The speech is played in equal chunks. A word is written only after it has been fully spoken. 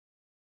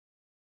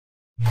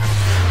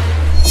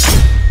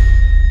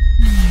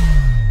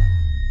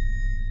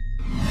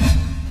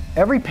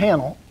Every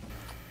panel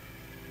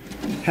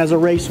has a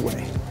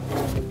raceway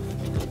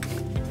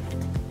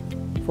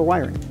for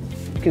wiring.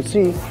 You can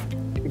see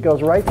it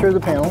goes right through the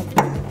panel.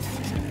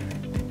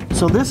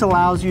 So this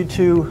allows you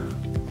to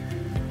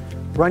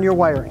run your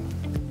wiring.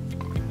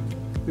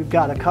 We've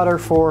got a cutter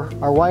for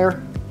our wire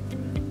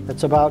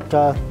that's about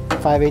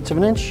 5/8 of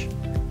an inch,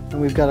 and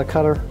we've got a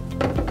cutter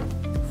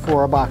for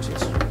our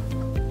boxes.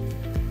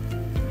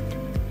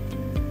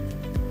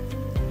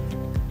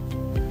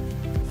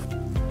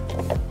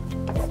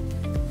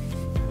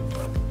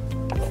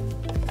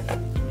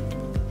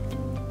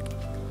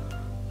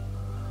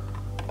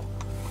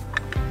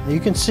 You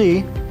can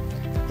see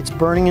it's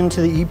burning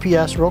into the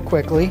EPS real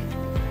quickly.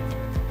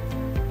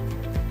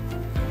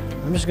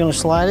 I'm just going to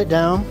slide it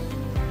down,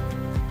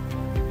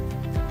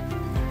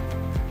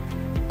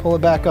 pull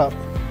it back up.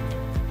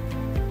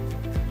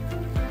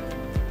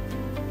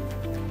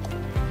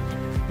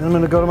 Then I'm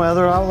going to go to my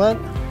other outlet.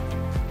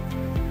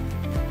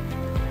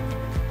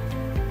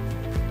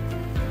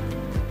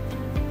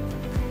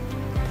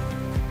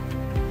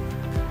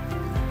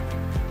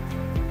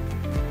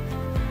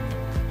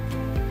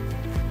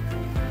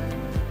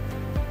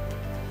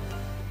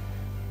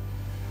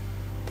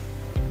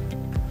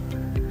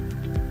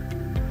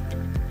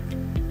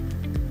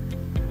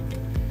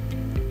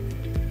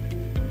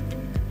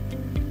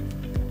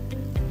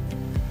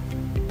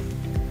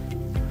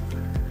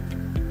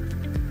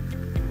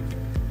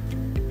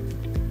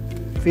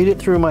 Feed it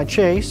through my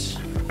chase.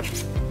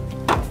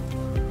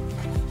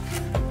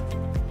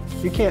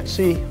 You can't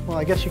see, well,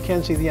 I guess you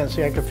can see the end.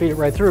 See, I can feed it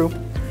right through,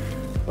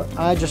 but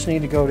I just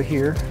need to go to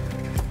here.